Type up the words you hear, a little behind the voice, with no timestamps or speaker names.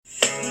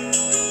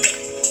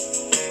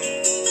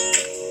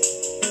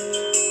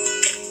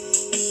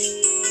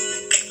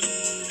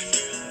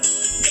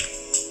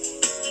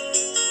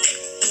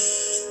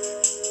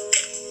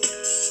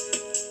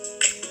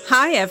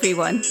Hi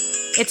everyone,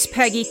 it's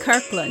Peggy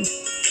Kirkland.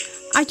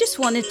 I just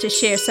wanted to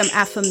share some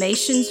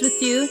affirmations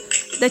with you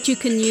that you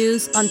can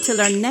use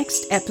until our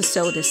next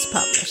episode is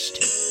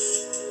published.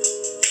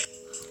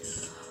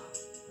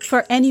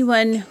 For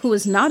anyone who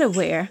is not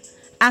aware,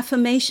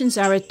 affirmations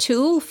are a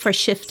tool for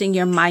shifting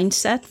your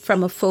mindset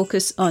from a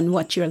focus on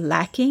what you're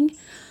lacking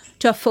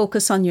to a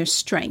focus on your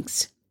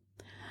strengths.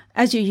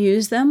 As you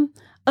use them,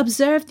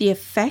 observe the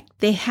effect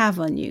they have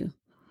on you.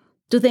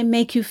 Do they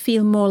make you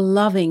feel more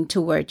loving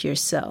toward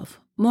yourself,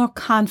 more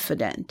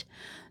confident?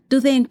 Do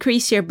they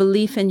increase your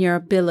belief in your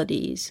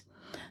abilities?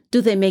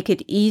 Do they make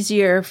it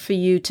easier for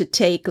you to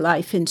take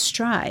life in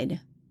stride?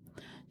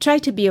 Try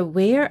to be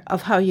aware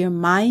of how your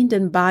mind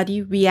and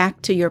body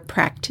react to your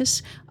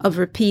practice of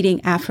repeating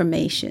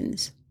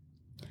affirmations.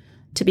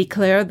 To be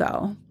clear,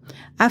 though,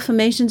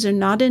 affirmations are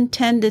not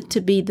intended to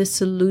be the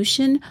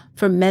solution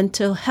for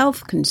mental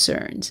health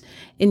concerns,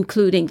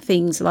 including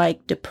things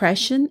like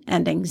depression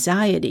and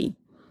anxiety.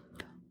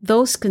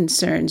 Those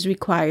concerns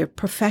require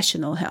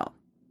professional help.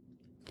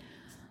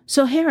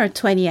 So here are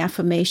 20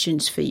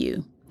 affirmations for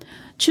you.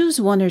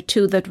 Choose one or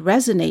two that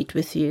resonate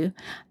with you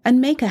and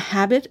make a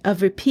habit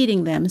of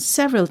repeating them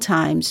several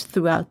times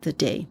throughout the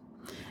day,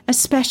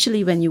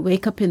 especially when you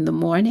wake up in the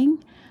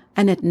morning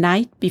and at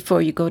night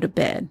before you go to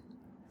bed.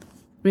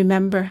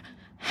 Remember,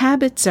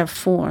 habits are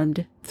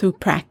formed through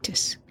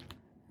practice.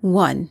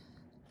 1.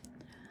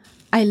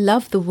 I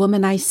love the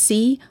woman I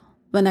see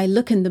when I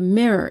look in the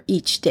mirror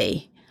each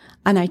day,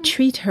 and I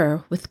treat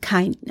her with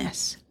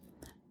kindness.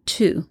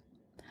 2.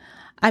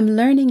 I'm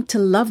learning to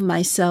love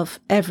myself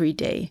every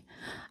day,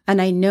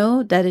 and I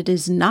know that it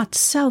is not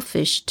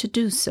selfish to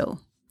do so.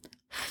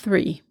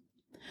 3.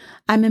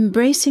 I'm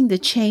embracing the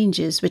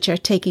changes which are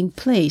taking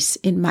place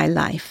in my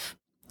life.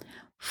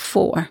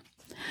 4.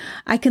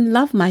 I can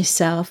love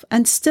myself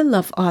and still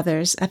love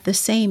others at the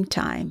same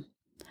time.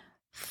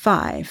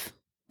 5.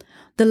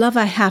 The love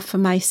I have for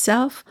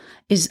myself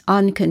is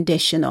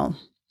unconditional.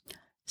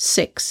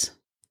 6.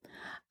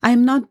 I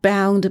am not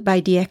bound by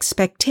the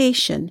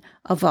expectation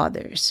of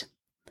others.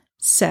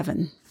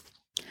 7.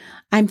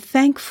 I'm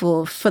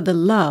thankful for the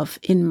love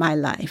in my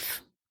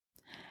life.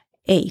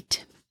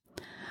 8.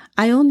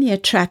 I only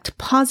attract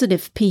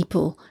positive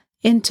people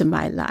into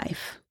my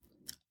life.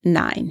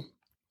 9.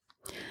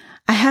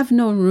 I have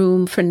no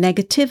room for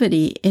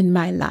negativity in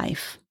my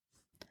life.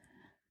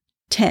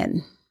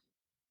 10.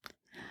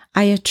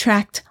 I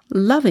attract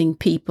loving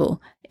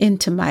people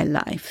into my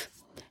life.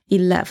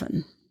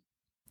 11.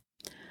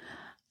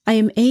 I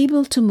am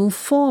able to move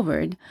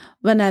forward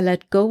when I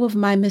let go of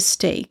my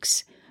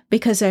mistakes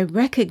because I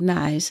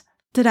recognize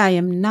that I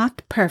am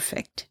not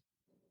perfect.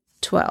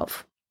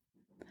 12.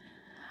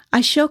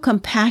 I show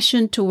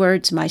compassion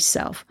towards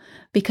myself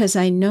because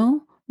I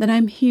know that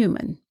I'm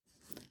human.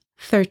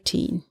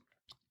 13.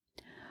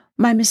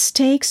 My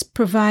mistakes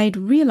provide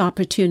real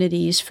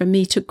opportunities for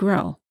me to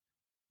grow.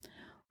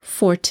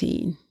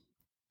 14.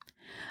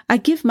 I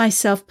give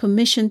myself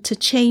permission to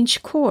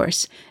change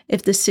course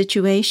if the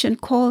situation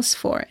calls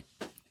for it.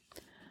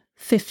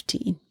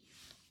 15.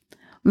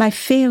 My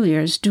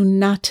failures do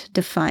not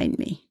define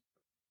me.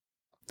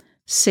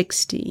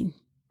 16.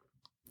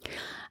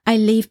 I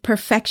leave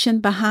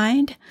perfection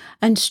behind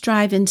and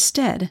strive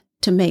instead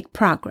to make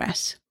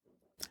progress.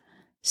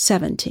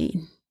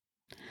 17.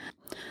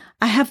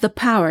 I have the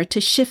power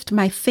to shift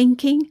my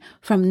thinking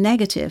from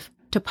negative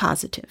to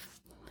positive.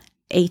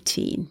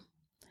 18.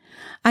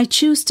 I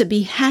choose to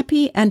be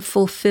happy and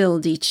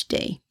fulfilled each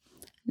day.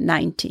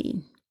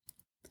 19.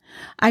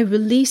 I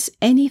release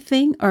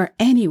anything or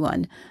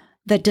anyone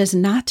that does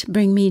not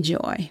bring me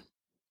joy.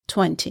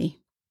 20.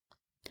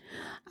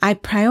 I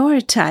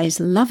prioritize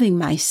loving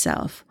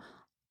myself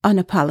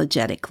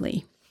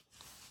unapologetically.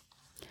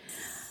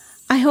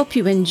 I hope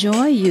you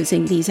enjoy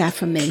using these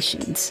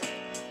affirmations.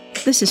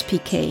 This is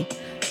PK,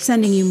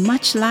 sending you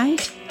much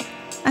light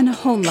and a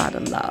whole lot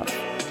of love.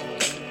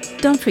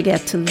 Don't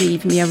forget to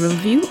leave me a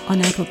review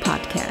on Apple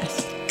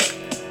Podcasts.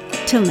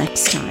 Till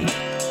next time.